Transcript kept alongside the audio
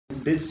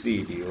In this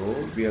video,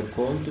 we are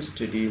going to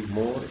study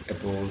more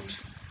about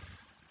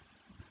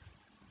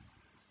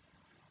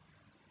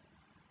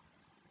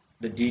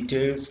the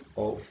details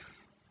of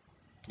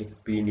the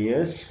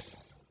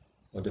Penaeus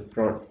or the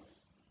prawn.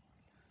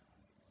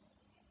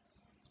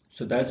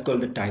 So that's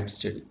called the type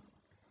study.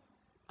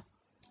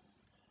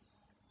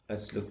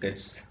 Let's look at.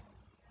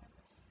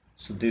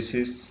 So this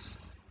is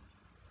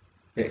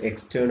the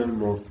external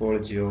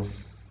morphology of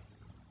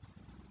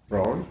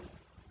prawn.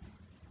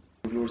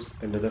 Includes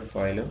another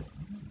phylum,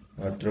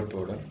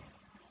 Arthropoda.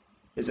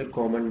 It's a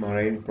common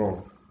marine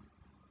prawn.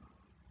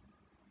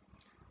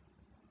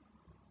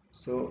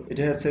 So it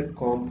has a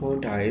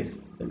compound eyes,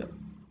 and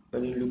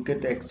when you look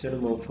at the external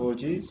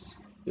morphologies,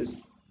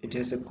 it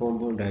has a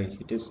compound eye.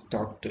 It is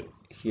stalked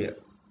here.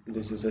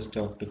 This is a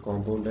stalked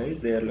compound eyes.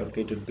 They are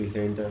located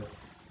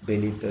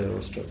beneath the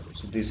rostrum.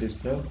 So this is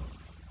the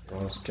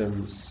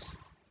rostrums.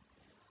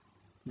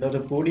 Now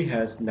the body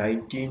has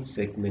 19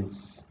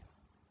 segments.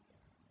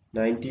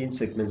 19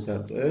 segments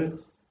are there.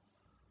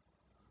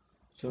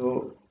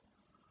 So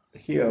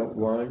here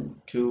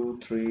 1, 2,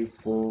 3,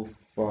 4,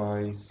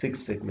 5, 6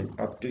 segments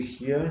up to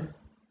here.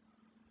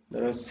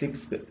 There are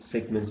 6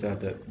 segments are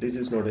there. This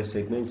is not a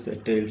segment, it's a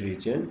tail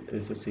region.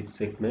 It's a 6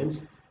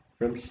 segments.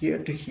 From here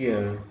to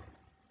here,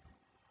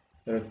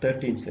 there are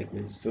 13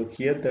 segments. So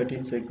here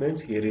 13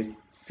 segments, here is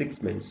 6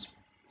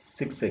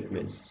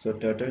 segments. So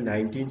total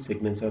 19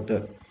 segments are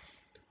there.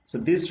 So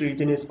this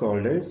region is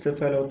called a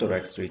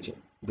cephalothorax region.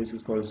 This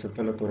is called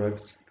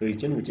cephalothorax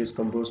region, which is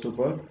composed of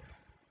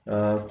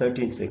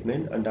 13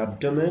 segments, and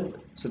abdomen.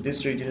 So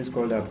this region is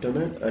called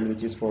abdomen, and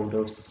which is formed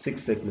of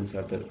 6 segments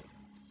are there.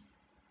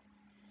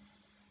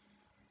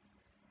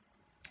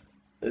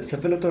 The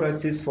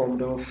cephalothorax is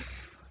formed of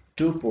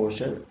 2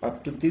 portions.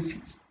 Up to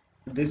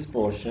this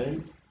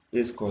portion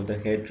is called the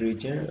head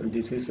region, and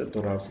this is the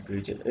thoracic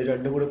region. ഇത്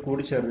രണ്ടും കൂടെ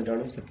കൂടി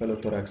ചേർന്നിട്ടാണ്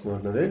cephalothorax എന്ന്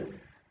പറയുന്നത്.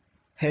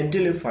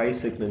 ഹെഡിൽ 5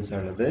 segments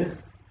ആണത്.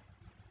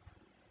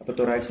 അപ്പോൾ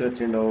thorax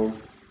എത്ര ഉണ്ടാവും?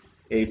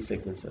 8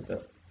 segments അത്.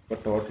 അപ്പോൾ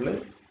ടോട്ടൽ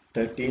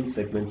 13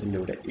 segments ഉണ്ട്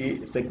ഇവിടെ. ഈ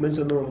segments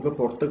ഒന്നും നമുക്ക്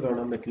പുറത്ത്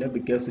കാണാൻ പറ്റില്ല,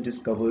 because it is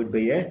covered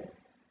by a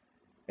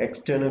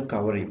external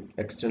covering.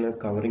 External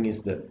covering is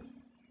there.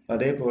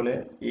 അതേപോലെ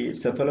ഈ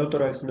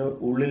സെഫലോതൊറാക്സിന്റെ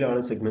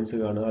ഉള്ളിലാണ് സെഗ്മെന്റ്സ്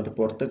കാണുക, അത്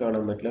പുറത്ത്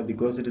കാണാൻ പറ്റില്ല,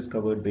 because it is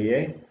covered by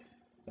a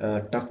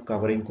tough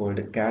covering called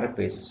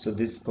carapace. So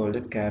this is called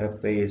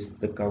carapace.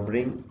 The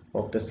covering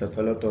of the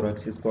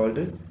cephalothorax is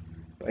called,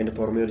 അതിന്റെ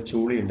പുറമെ ഒരു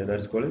ചൂളി ഉണ്ട്, that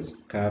is called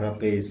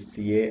carapace.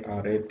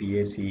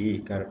 C-A-R-A-P-A-C-E,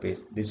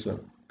 carapace. This one,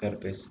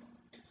 carapace.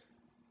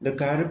 The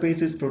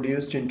carapace is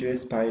produced into a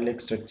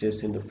spine-like structures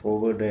in the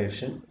forward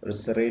direction. ഒരു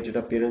serrated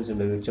appearance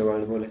ഉണ്ട്,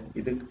 ചവാൾ പോലെ.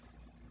 ഇത്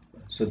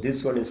So this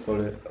one is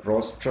called a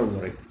rostrum,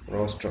 right?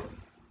 Rostrum.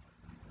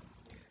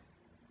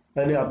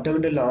 And the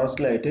abdomen last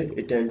light,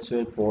 it ends to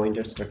a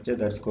pointed structure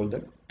that's called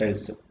the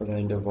telson.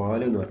 And the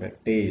volume or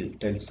tail,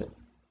 telson.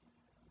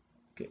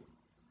 Okay.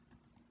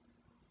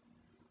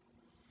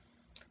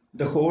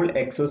 The whole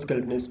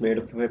exoskeleton is made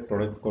up of a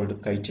product called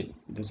chitin.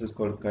 This is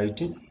called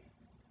chitin.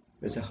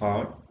 It's a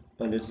hard,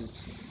 and it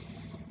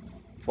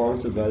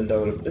forms a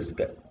well-developed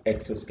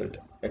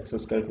exoskeleton.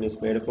 Exoskeleton is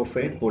made up of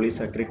a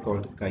polysaccharide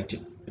called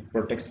chitin. It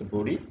protects the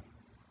body.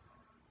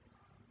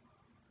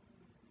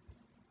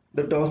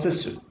 The dorsal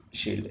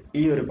shield.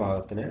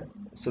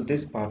 So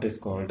this part is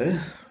called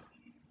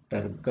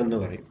tergum.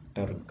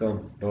 Tergum.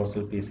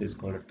 Dorsal piece is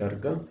called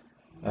tergum,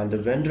 and the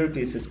ventral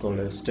piece is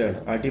called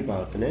sternum. Adi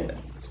bhagatine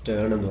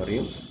sternum ennu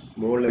parayum.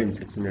 Mole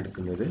insects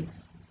edukkunnathu.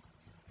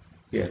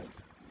 Here.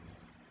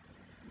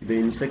 The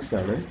insects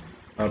aanu.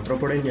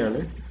 Arthropoda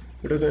thaneyanu.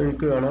 ഇവിടെ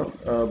നിങ്ങൾക്ക് കാണാം,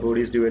 body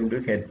is divided into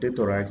head,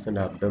 thorax and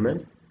abdomen.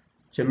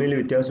 ചെമ്മീൽ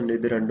വ്യത്യാസമുണ്ട്.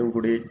 ഇത് രണ്ടും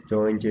കൂടി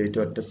join ചെയ്തിട്ട്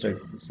ഒറ്റ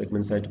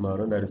segments ആയിട്ട്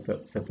മാറും, ദാറ്റ് ഇസ്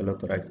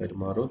സെഫലോതൊറാക്സ് ആയിട്ട്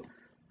മാറും.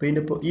 പിന്നെ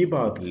ഇപ്പോൾ ഈ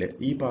ഭാഗത്തില്ലേ,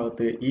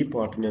 ഈ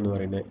പാർട്ടിനെ എന്ന്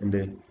പറയുന്നത്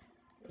എന്ത്,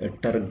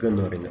 ടെർഗം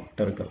എന്ന് പറയുന്നത്,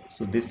 tergum.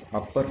 So this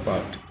upper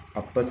part,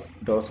 upper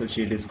dorsal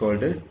shield is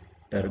called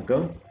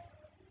tergum.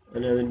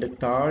 and അതിൻ്റെ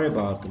താഴെ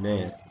ഭാഗത്തിനെ,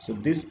 so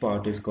this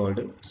part is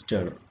called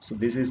sternum. So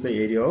this is the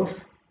area of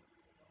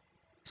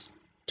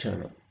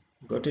sternum.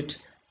 Got it?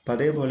 അപ്പം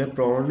അതേപോലെ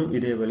പ്രോണും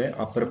ഇതേപോലെ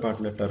അപ്പർ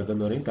പാർട്ടിനെ ടെർഗം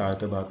എന്ന് പറയും,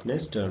 താഴത്തെ ഭാഗത്തിനെ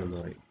സ്റ്റേർണം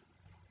എന്ന് പറയും.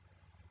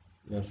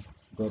 Let's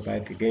go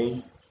back again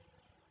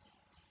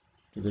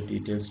to the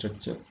detailed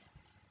structure.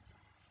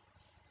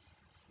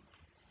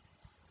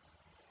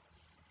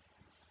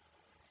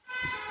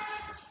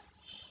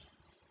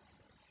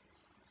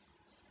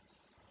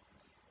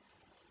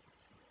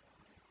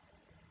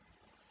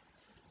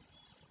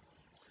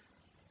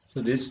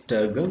 So this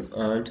tergum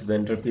and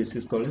ventral piece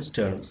is called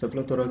sternum.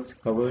 Cephalothorax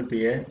covered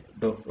by a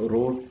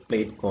road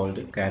plate called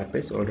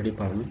carapace, already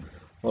പറഞ്ഞു,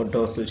 or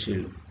dorsal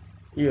shield.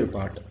 ഈ ഒരു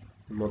part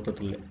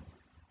മൊത്തത്തിൽ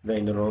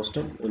ഇതിൻ്റെ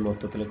റോസ്റ്റം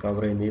മൊത്തത്തിൽ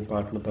cover ചെയ്യുന്ന ഈ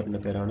പാർട്ടിന് പറഞ്ഞ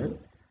പേരാണ്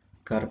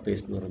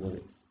carapace എന്ന് പറയുന്നത്.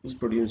 This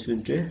produced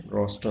into a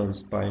rostrum,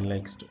 spine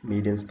like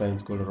median spine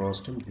is called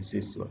rostrum. This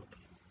is one.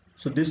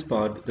 So this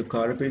part, the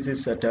carapace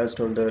is attached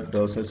on the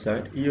dorsal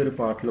side. ഈ ഒരു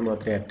പാർട്ടിൽ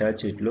മാത്രമേ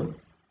അറ്റാച്ച് ചെയ്തിട്ടുള്ളൂ.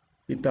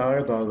 ഈ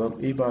താഴെ ഭാഗം,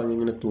 ഈ ഭാഗം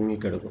ഇങ്ങനെ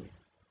തൂങ്ങിക്കിടക്കും,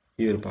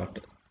 ഈ ഒരു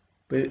പാർട്ട്.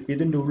 അപ്പോൾ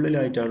ഇതിൻ്റെ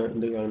ഉള്ളിലായിട്ടാണ്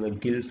എന്ത് കാണുന്നത്,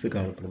 ഗിൽസ്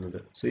കാണപ്പെടുന്നത്.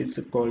 So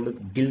it's called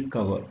Gill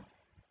cover.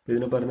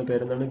 ഇതിനെ പറയുന്ന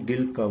പേരെന്താണ്?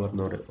 ഗിൽ കവർ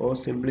എന്ന് പറയും, ഓർ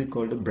സിംപ്ലി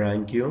കോൾഡ്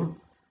ബ്രാങ്കിയോ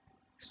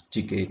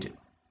സ്റ്റിക്കേറ്റ്.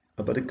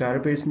 അപ്പോൾ അത്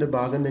കാരപ്പേസിൻ്റെ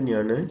ഭാഗം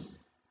തന്നെയാണ്,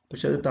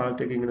 പക്ഷെ അത്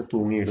താഴത്തേക്ക് ഇങ്ങനെ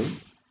തൂങ്ങിയിടും.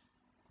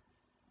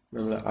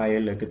 നമ്മൾ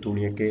അയലിലൊക്കെ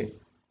തുണിയൊക്കെ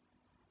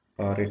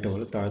ആറിയിട്ട്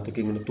പോലെ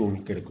താഴത്തേക്ക് ഇങ്ങനെ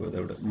തൂങ്ങിക്കെടുക്കും.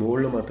 അതവിടെ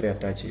മുകളിൽ മാത്രമേ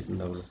attach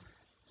ചെയ്തിട്ടുണ്ടാവുള്ളൂ.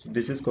 So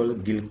this is called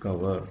Gill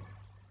cover.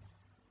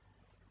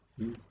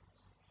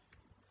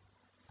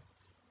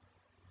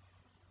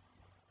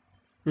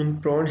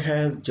 Prawn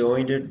has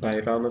joined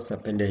biramous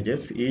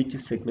appendages. Each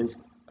segment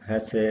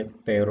has a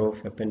pair of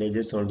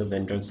appendages on the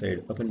ventral side.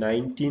 അപ്പോൾ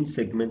 19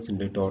 segments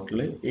ഉണ്ട് ടോട്ടൽ.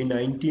 ഈ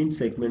 19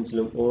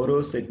 segmentsലും ഓരോ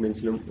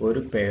segmentsലും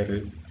ഒരു പെയർ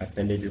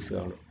അപ്പൻഡേജസ്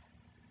കാണും.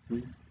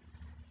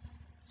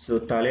 So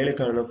തലയിൽ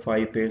കാണുന്ന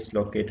 5 pairs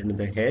located in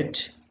the head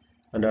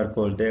and are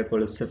called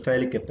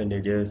cephalic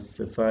appendages.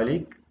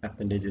 Cephalic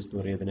appendages എന്ന്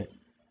പറയുന്നതിന്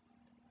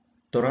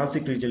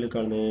thoracic region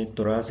കാണുന്നത്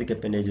thoracic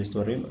appendages എന്ന്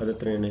പറയും. അത്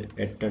എത്രയാണ്?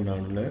 8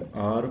 എണ്ണാണുള്ളത്.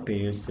 6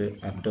 പേഴ്സ്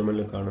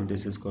അബ്ഡോമിനിൽ കാണും.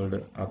 This is called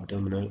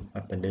abdominal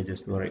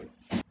appendages എന്ന് പറയും.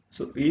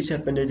 So each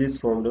appendage is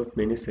formed of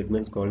many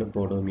segments called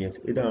പോഡോമിയസ്.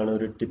 ഇതാണ്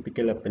ഒരു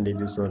ടിപ്പിക്കൽ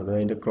അപ്പൻഡേജസ് എന്ന് പറയുന്നത്.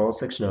 അതിൻ്റെ ക്രോസ്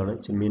സെക്ഷനാണ്,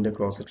 ചെമ്മീൻ്റെ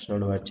ക്രോസ്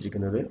സെക്ഷനാണ്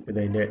വരച്ചിരിക്കുന്നത്.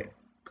 ഇതതിൻ്റെ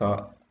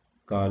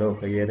കാലോ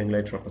കൈ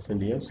ഏതെങ്കിലുമായിട്ട്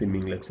റെപ്രസെൻറ്റ് ചെയ്യാം,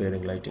 സ്വിമ്മിങ് ലെഗ്സ്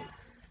ഏതെങ്കിലുമായിട്ട്.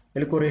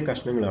 ഇതിൽ കുറേ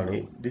കഷ്ണങ്ങളാണ്.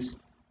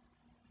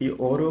 ഈ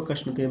ഓരോ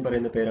കഷ്ണത്തെയും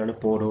പറയുന്ന പേരാണ്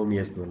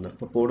പോഡോമിയസ് എന്ന് പറയുന്നത്.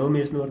 അപ്പോൾ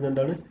പോഡോമിയസ് എന്ന് പറഞ്ഞാൽ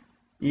എന്താണ്?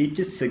 Each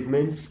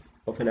segments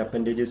of an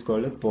appendage is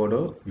called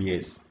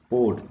podomeres.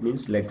 Pod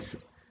means legs.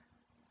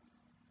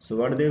 So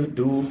what they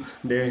do?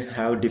 They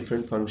have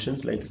different functions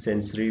like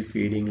sensory,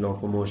 feeding,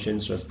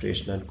 locomotions,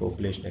 respiration, and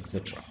copulation,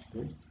 etc.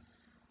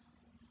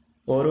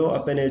 All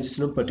appendages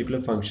have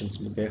particular functions.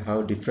 They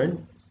have different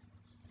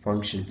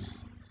functions.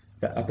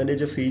 The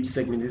appendage of each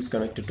segment is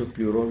connected to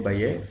pleuron by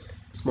a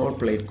small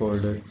plate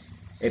called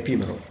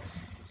epimeron.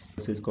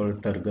 This is called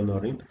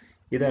tergon.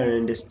 ഇതാണ്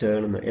എൻ്റെ Stern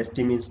എന്ന്,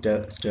 ST means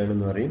Stern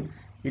എന്ന് പറയും.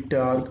 ഈ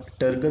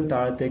ടെർഗൻ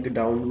താഴത്തേക്ക്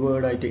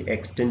downward ആയിട്ട്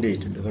extend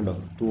ചെയ്തിട്ടുണ്ട്, കണ്ടോ,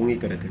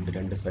 തൂങ്ങിക്കിടക്കുന്നുണ്ട്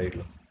രണ്ട്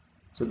സൈഡിലും.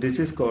 So this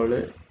is called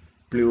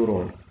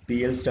പ്ലൂറോൺ.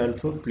 PL stand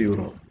for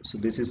പ്ലൂറോൺ. So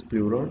this is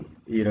പ്ലൂറോൺ.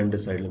 ഈ രണ്ട്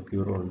സൈഡിലും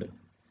പ്ലൂറോൺ ഉണ്ട്.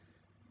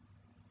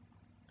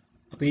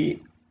 അപ്പോൾ ഈ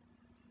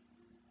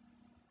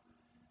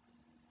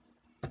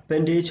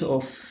appendage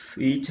of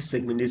each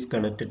segment is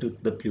connected to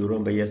the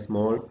pleuron by a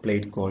small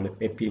plate called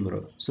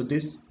epimeron. So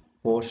this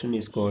portion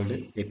is called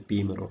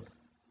epimeron.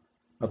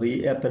 അപ്പോൾ ഈ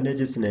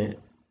അപ്പൻഡേജസിനെ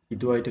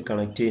ഇതുമായിട്ട്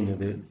connect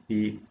ചെയ്യുന്നത്, ഈ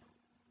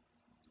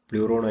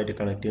പ്ലൂറോണായിട്ട്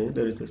കണക്ട് ചെയ്യുന്നത്,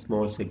 there is A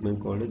small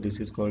segment called, this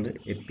is called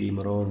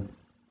എപ്പിമെറോൺ.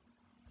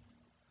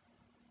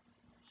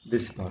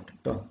 This part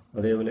കേട്ടോ.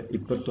 അതേപോലെ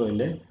ഇപ്പുറത്തും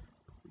അതിൻ്റെ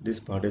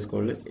ദിസ് പാർട്ട് ഈസ്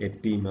കോൾഡ്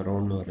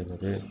എപ്പിമെറോൺ എന്ന്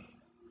പറയുന്നത്.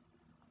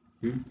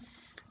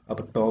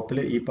 അപ്പോൾ ടോപ്പിൽ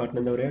ഈ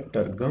പാർട്ടിന് എന്താ പറയുക?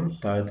 ടെർഗം.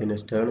 താഴത്തിന്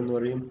സ്റ്റേൺ എന്ന്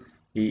പറയും.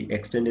 ഈ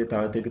എക്സ്റ്റെൻഡ്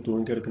താഴത്തേക്ക്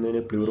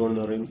തൂങ്ങിക്കിടക്കുന്നതിന് പ്ലൂറോൺ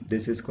എന്ന് പറയും.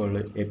 ദിസ് ഈസ്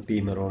കോൾഡ്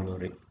എപ്പിമെറോൺ എന്ന്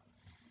പറയും.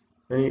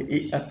 ഈ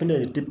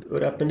അപ്പൻഡേജ്,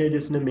 ഒരു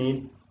അപ്പൻഡേജസിൻ്റെ മെയിൻ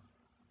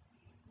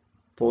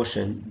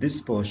പോർഷൻ,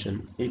 ദിസ് പോർഷൻ,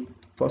 ഈ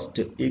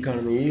ഫസ്റ്റ് ഈ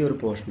കാണുന്ന ഈ ഒരു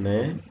പോർഷനെ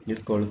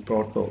ഇസ് കോൾഡ്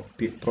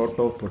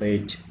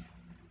പ്രോട്ടോപൊഡേറ്റ്.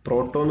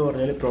 പ്രോട്ടോ എന്ന്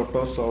പറഞ്ഞാൽ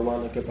പ്രോട്ടോസോവ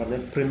എന്നൊക്കെ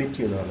പറഞ്ഞാൽ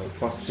പ്രിമിറ്റീവ് എന്നാണ്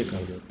ഫസ്റ്റ്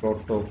കാണുന്നത്.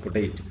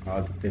 പ്രോട്ടോപൊഡേറ്റ്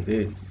ആദ്യത്തേത്.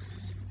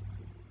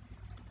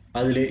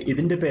 അതിൽ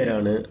ഇതിൻ്റെ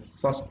പേരാണ്,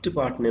 ഫസ്റ്റ്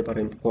പാർട്ടിനെ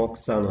പറയും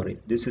കോക്സ എന്ന്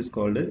പറയും. This is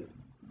called,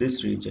 this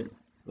region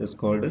is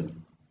called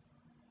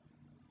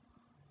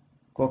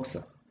കോക്സ.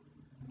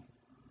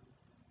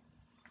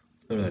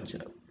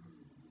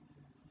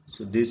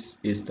 So this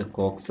is the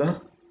coxa.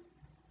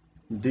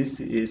 This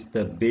is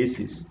the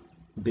basis.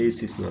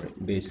 Basis എന്ന് പറയും,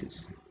 basis.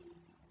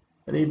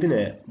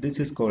 ഇതിനെ this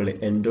is called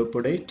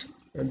endopodate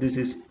and this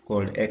is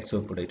called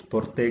exopodate.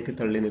 പുറത്തേക്ക്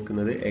തള്ളി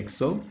നിൽക്കുന്നത്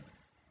എക്സോ,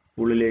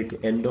 ഉള്ളിലേക്ക്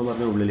എൻഡോ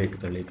പറഞ്ഞാൽ ഉള്ളിലേക്ക്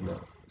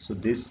തള്ളിയിരിക്കുന്നത്. So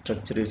this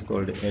structure is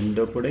called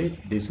endopodate.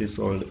 This is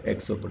called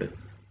exopodate.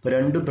 ഇപ്പോൾ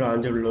രണ്ട്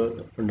ബ്രാഞ്ച്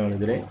ഉള്ളതുകൊണ്ടാണ്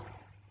ഇതിനെ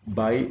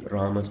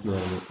ബൈറാമസ് എന്ന്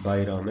പറയുന്നത്.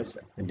 ബൈറാമസ്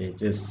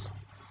appendages.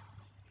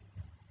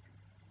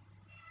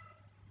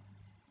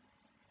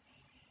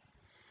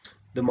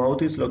 The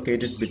mouth is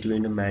located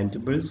between the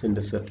mandibles in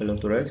the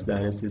cephalothorax. The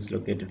anus is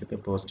located at the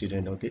posterior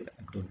end of the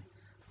abdomen.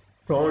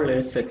 Prawnle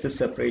sexes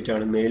separate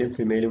ആണ്. മെയിലും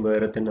ഫിമെയിലും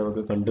വേറെ തന്നെ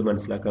നമുക്ക് കണ്ട്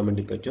മനസ്സിലാക്കാൻ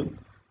വേണ്ടി പറ്റും.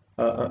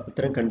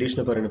 അത്തരം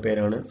കണ്ടീഷന് പറയുന്ന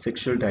പേരാണ്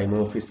sexual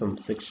dimorphism.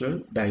 Sexual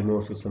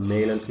dimorphism.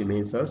 Male and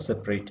ഫിമെയിൽസ് R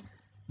separate.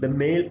 The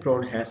mail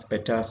prawn has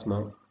പെറ്റാസ്മ.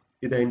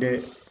 ഇതതിൻ്റെ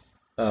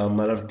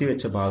മലർത്തി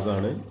വെച്ച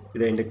ഭാഗമാണ്.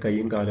 ഇതതിൻ്റെ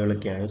കൈയും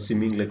കാലുകളൊക്കെയാണ്.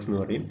 സ്വിമ്മിങ് ലെഗ്സ്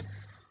എന്ന് പറയും.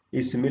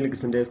 ഈ swimming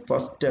ലെഗ്സിൻ്റെ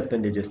first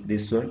appendages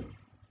this one.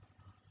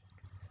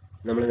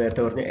 നമ്മൾ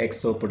നേരത്തെ പറഞ്ഞ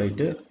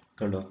എക്സോപ്പൊഡേറ്റ്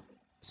കണ്ടോ.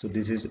 So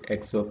this is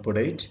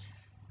എക്സോപ്പൊഡേറ്റ്.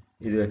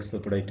 ഇത്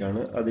എക്സോപ്പൊഡേറ്റ്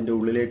ആണ്. അതിൻ്റെ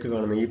ഉള്ളിലേക്ക്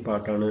കാണുന്ന ഈ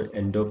പാർട്ടാണ്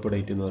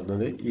എൻഡോപ്പൊഡേറ്റ് എന്ന്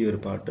പറയുന്നത്. ഈ ഒരു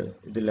പാർട്ട്,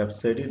 ഇത് ലെഫ്റ്റ്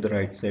സൈഡ്, ഇത്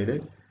റൈറ്റ് സൈഡ്.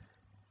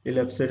 ഈ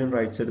ലെഫ്റ്റ് സൈഡും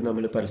റൈറ്റ് സൈഡും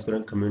നമ്മൾ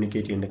പരസ്പരം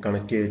കമ്മ്യൂണിക്കേറ്റ് ചെയ്യുന്നുണ്ട്,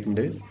 കണക്ട്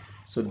ചെയ്തിട്ടുണ്ട്.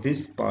 So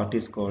this part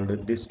is called,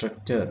 this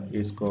structure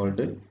is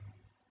called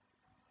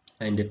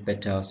അതിൻ്റെ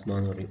പെറ്റാസ്മ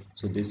എന്ന് പറയും.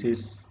 So this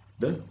is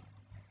the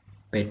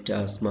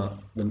petasma.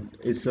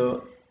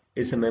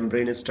 Is a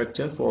membranous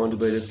structure formed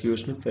by the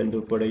fusion of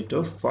endopodate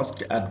of first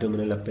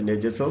abdominal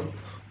appendages of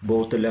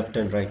both the left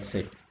and right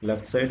side.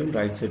 Left side and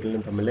right side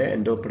തമ്മിൽ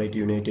endopodate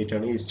unite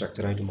ആയിട്ടാണ് ഈ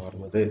structure ആയിട്ട്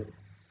മാറുന്നത്.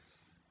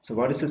 So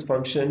what is its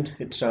function?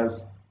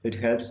 It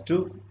helps to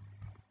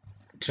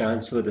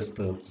transfer the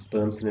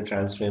സ്പേംസിനെ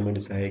transfer ചെയ്യാൻ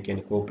വേണ്ടി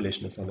സഹായിക്കുകയാണ്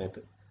കോപ്പുലേഷൻ്റെ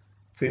സമയത്ത്.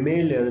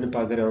 ഫിമെയിലിൽ അതിന്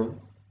പകരം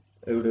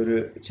ഇവിടെ ഒരു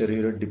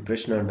ചെറിയൊരു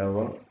ഡിപ്രഷൻ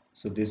ഉണ്ടാവുക.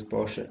 So this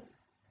portion,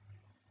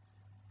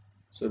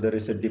 so there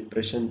is a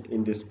depression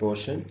in this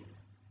portion,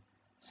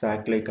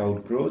 sac-like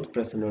outgrowth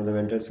present on the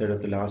ventral side of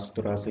the last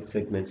thoracic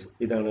segments.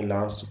 ഇതാണ്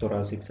ലാസ്റ്റ്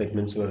thoracic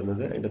segments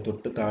വരുന്നത്. അതിൻ്റെ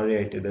തൊട്ട്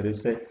താഴെയായിട്ട് there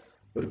is a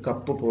ഒരു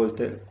കപ്പ്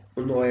പോലത്തെ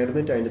ഒന്ന്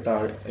ഉയർന്നിട്ട്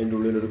അതിൻ്റെ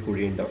ഉള്ളിൽ ഒരു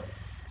കുഴി ഉണ്ടാവും.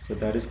 So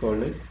that is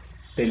called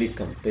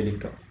telicum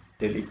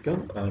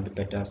and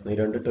petasma. ഈ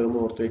രണ്ട് ടേം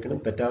ഓർത്ത് വയ്ക്കണം.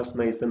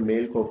 Petasma is the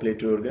male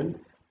copulatory organ,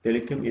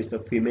 telicum is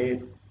the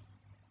female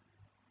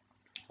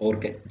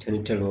organ,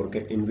 genital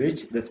organ in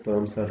which the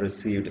sperms are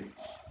received.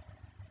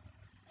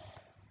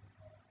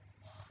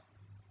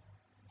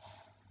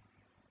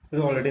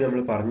 ഇത് ഓൾറെഡി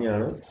നമ്മൾ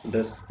പറഞ്ഞാണ്.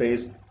 The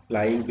space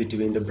lying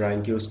between the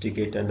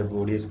branchiostigate and the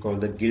body is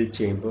called the gill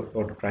chamber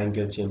or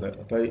branchial chamber.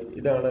 അപ്പോൾ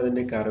ഇതാണ്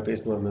അതിൻ്റെ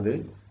carapace എന്ന് പറയുന്നത്,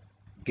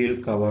 Gill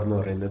cover എന്ന്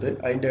പറയുന്നത്.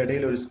 അതിൻ്റെ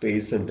ഇടയിൽ ഒരു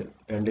സ്പേസ് ഉണ്ട്,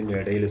 രണ്ടിൻ്റെ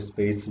ഇടയിൽ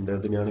സ്പേസ് ഉണ്ട്,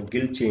 അതിനാണ്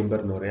ഗിൽ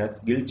ചേംബർ എന്ന്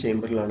പറയുക. ഗിൽ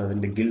ചേംബറിലാണ്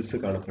അതിൻ്റെ ഗിൽസ്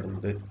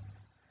കാണപ്പെടുന്നത്.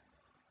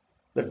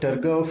 The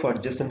terga of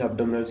adjacent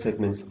abdominal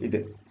segments,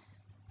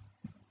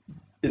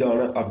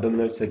 ഇതാണ്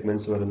അബ്ഡോമിനൽ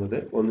സെഗ്മെന്റ്സ് വരുന്നത്.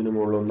 ഒന്നിനു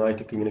മുകളിൽ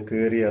ഒന്നായിട്ടൊക്കെ ഇങ്ങനെ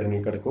കയറി ഇറങ്ങി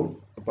കിടക്കും.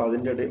 അപ്പോൾ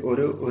അതിൻ്റെ ഇടയിൽ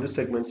ഒരു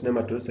സെഗ്മെന്റ്സിനെ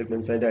മറ്റൊരു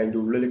സെഗ്മെന്റ്സ് അതിൻ്റെ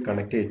ഉള്ളിൽ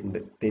കണക്ട് ചെയ്തിട്ടുണ്ട്,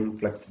 തിൻ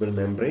ഫ്ലെക്സിബിൾ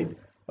മെംബ്രെയിൻ.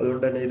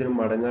 അതുകൊണ്ട് തന്നെ ഇതിന്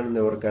മടങ്ങാനും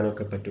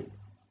നിവർക്കാനൊക്കെ പറ്റും,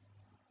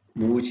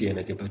 മൂവ്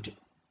ചെയ്യാനൊക്കെ പറ്റും.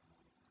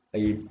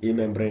 ഈ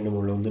മെംബ്രെയിൻ്റെ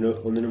മുകളിൽ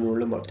ഒന്നിനു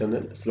മുകളിൽ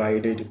മറ്റൊന്ന്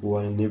സ്ലൈഡ് ചെയ്ത്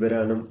പോകാനും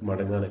നിവരാനും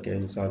മടങ്ങാനൊക്കെ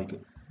അതിന്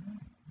സാധിക്കും.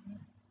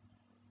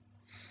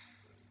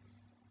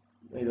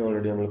 ഇത്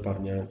ഓൾറെഡി നമ്മൾ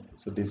പറഞ്ഞാണ്.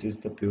 So this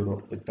is the Puro.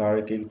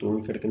 താഴേക്ക്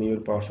തൂങ്ങിക്കിടക്കുന്ന ഈ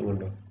ഒരു പോർഷൻ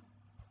കണ്ടോ,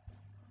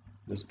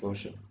 this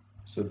portion.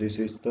 So this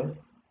is the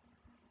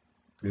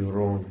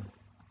pleuron.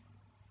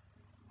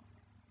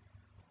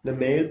 The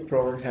male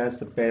prawn has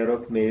a pair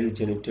of male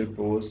genital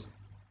pores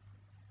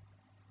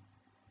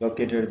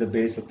located at the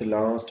base of the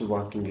last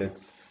walking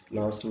legs.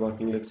 Last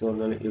walking legs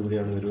പറഞ്ഞാൽ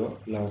ഇവിടെയാണ് വരിക.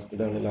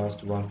 ഇതാണ്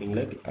last walking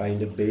leg.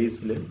 അതിൻ്റെ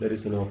ബേസിൽ there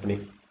is an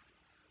opening.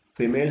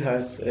 Female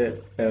has a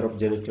pair of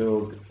genital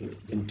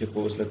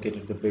pores located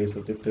at the base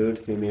of the third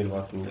female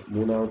walking leg.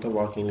 മൂന്നാമത്തെ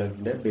walking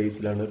ലെഗിൻ്റെ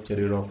ബേസിലാണ്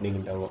ചെറിയൊരു opening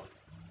ഉണ്ടാവുക.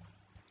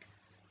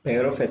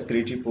 Pair of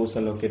excretory pores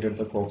are located at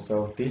the coxa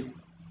of the,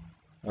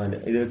 and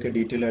ഇതൊക്കെ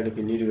detail ആയിട്ട്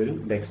പിന്നീട് വരും.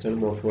 The external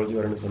morphology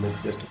പറയുന്ന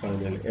സമയത്ത് ജസ്റ്റ്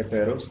പറഞ്ഞാൽ a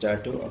pair of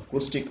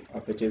stato-acoustic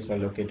apertures are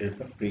located at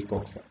the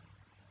precoxa.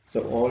 So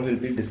all will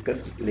be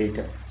discussed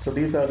later. So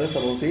these are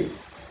some of the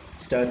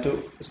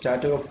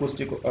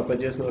stato-acoustic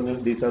apertures എന്ന് പറഞ്ഞാൽ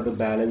these are the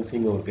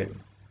balancing organ.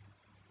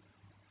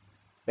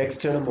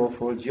 External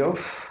morphology of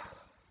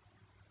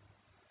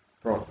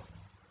prawn,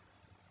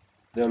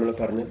 ഇത് നമ്മൾ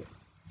പറഞ്ഞ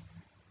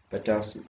petasma.